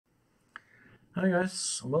Hi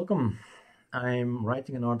guys, welcome. I'm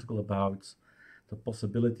writing an article about the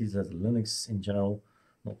possibilities that Linux in general,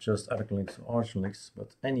 not just ArcoLinux or ArcoLinux,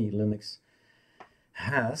 but any Linux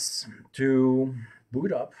has to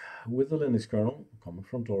boot up with the Linux kernel, coming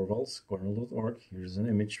from Torvalds, kernel.org. Here's an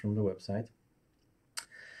image from the website.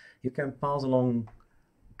 You can pass along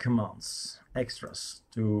commands, extras,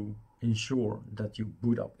 to ensure that you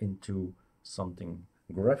boot up into something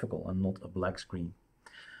graphical and not a black screen.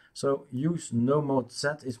 So use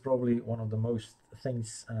nomodeset is probably one of the most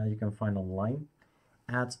things you can find online.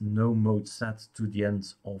 Add nomodeset to the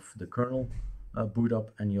end of the kernel boot up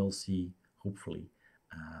and you'll see, hopefully,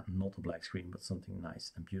 not a black screen, but something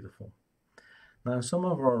nice and beautiful. Now, some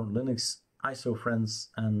of our Linux ISO friends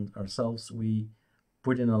and ourselves, we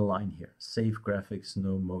put in a line here, save graphics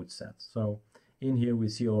nomodeset. So in here we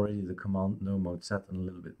see already the command nomodeset and a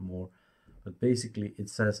little bit more, but basically it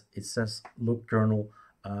says look kernel,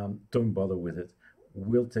 don't bother with it.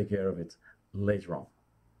 We'll take care of it later on.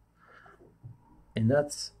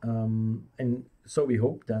 And so we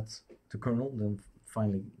hope that the kernel then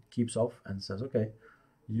finally keeps off and says, okay,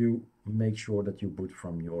 you make sure that you boot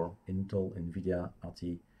from your Intel, NVIDIA,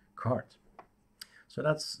 ATI card. So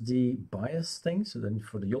that's the BIOS thing. So then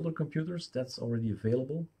for the older computers, that's already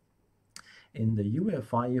available. In the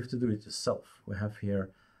UEFI, you have to do it yourself. We have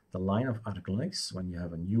here the line of ArcoLinux when you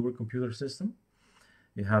have a newer computer system.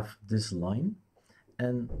 You have this line,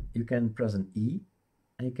 and you can press an E,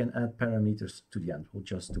 and you can add parameters to the end. We'll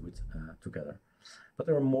just do it together. But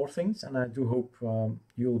there are more things, and I do hope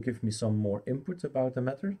you'll give me some more input about the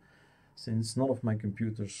matter, since none of my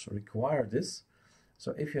computers require this.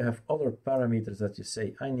 So if you have other parameters that you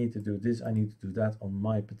say, I need to do this, I need to do that on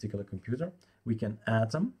my particular computer, we can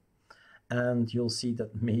add them, and you'll see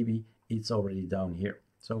that maybe it's already down here.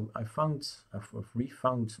 So I've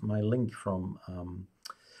refound my link from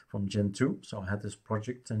Gen 2. So I had this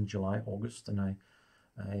project in July, August, and I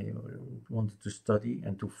wanted to study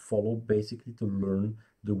and to follow, basically to learn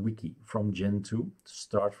the wiki from Gen 2, to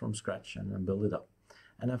start from scratch and then build it up.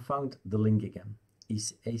 And I found the link again.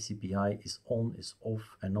 Is ACPI is on, is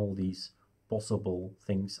off, and all these possible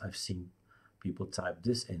things. I've seen people type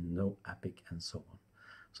this in, no epic, and so on.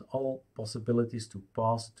 So all possibilities to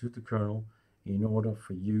pass to the kernel in order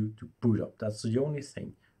for you to boot up. That's the only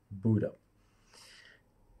thing, boot up.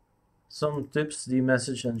 Some tips, the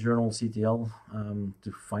message and journal CTL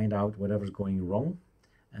to find out whatever's going wrong.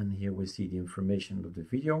 And here we see the information of the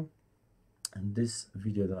video. And this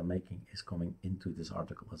video that I'm making is coming into this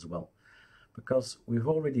article as well, because we've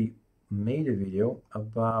already made a video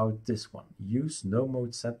about this one. Use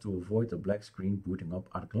nomodeset to avoid a black screen booting up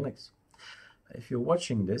ArcoLinux. If you're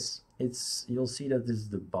watching this, you'll see that this is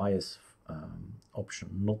the BIOS option,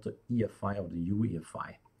 not the EFI or the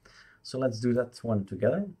UEFI. So let's do that one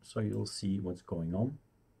together, so you'll see what's going on.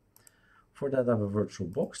 For that, I have a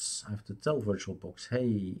VirtualBox. I have to tell VirtualBox,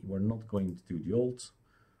 hey, we're not going to do the old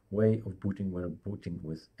way of booting. We're booting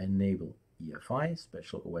with enable EFI,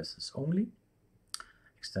 special OSs only.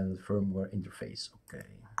 Extended firmware interface, okay.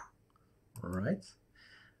 All right.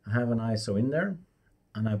 I have an ISO in there,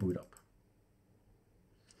 and I boot up.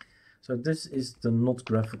 So this is the not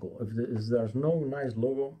graphical. If there's no nice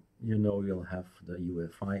logo, you know you'll have the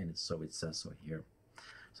UEFI, and so it says so here.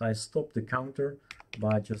 So I stop the counter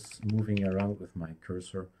by just moving around with my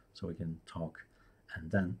cursor so we can talk,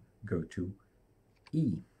 and then go to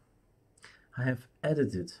E. I have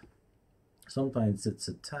edited. Sometimes it's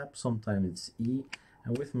a tab, sometimes it's E,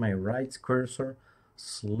 and with my right cursor,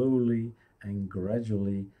 slowly and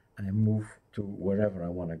gradually, I move to wherever I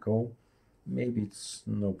want to go. Maybe it's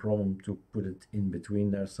no problem to put it in between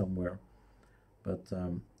there somewhere, but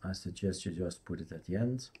I suggest you just put it at the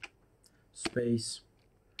end. Space,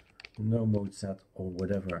 nomodeset, or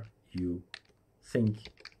whatever you think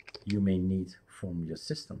you may need from your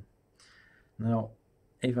system. Now,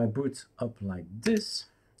 if I boot up like this,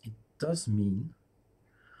 it does mean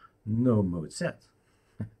nomodeset.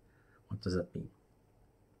 What does that mean?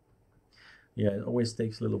 Yeah, it always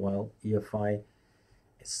takes a little while. EFI,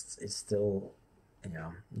 it's still,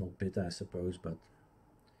 yeah, not beta, I suppose, but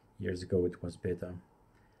years ago it was beta,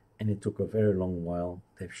 and it took a very long while.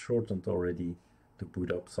 They've shortened already the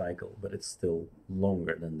boot up cycle, but it's still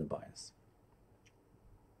longer than the BIOS.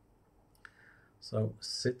 So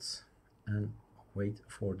sit and wait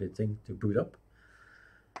for the thing to boot up.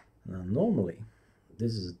 Now normally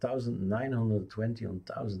this is a 1920 on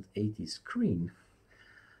 1080 screen.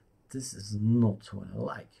 This is not what I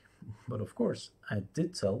like. But of course, I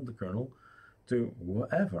did tell the kernel to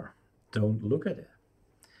whatever, don't look at it.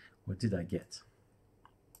 What did I get?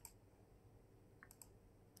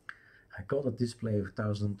 I got a display of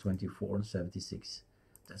 1024 and 76.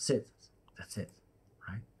 That's it. That's it,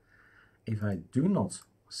 right? If I do not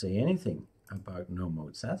say anything about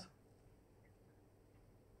nomodeset,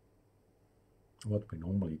 what we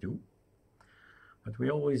normally do, but we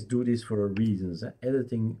always do this for a reason.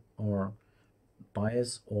 Editing our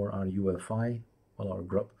bias or our UEFI, well, our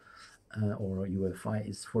grub or our UEFI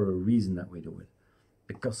is for a reason that we do it.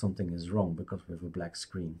 Because something is wrong, because we have a black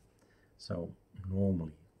screen. So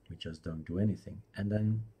normally we just don't do anything. And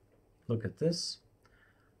then look at this.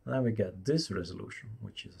 And then we get this resolution,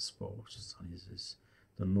 which is, I suppose, this is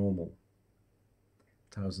the normal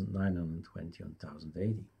 1920 on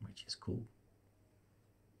 1080, which is cool.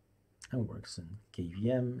 And works in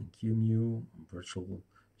KVM, and QEMU, virtual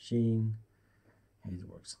machine. It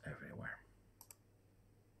works everywhere.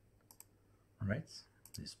 All right,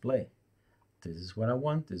 display. This is what I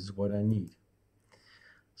want, this is what I need.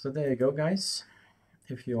 So there you go, guys.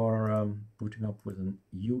 If you are booting up with an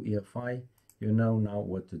UEFI, you know now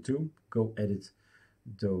what to do. Go edit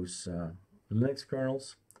those Linux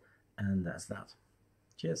kernels, and that's that.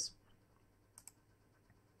 Cheers.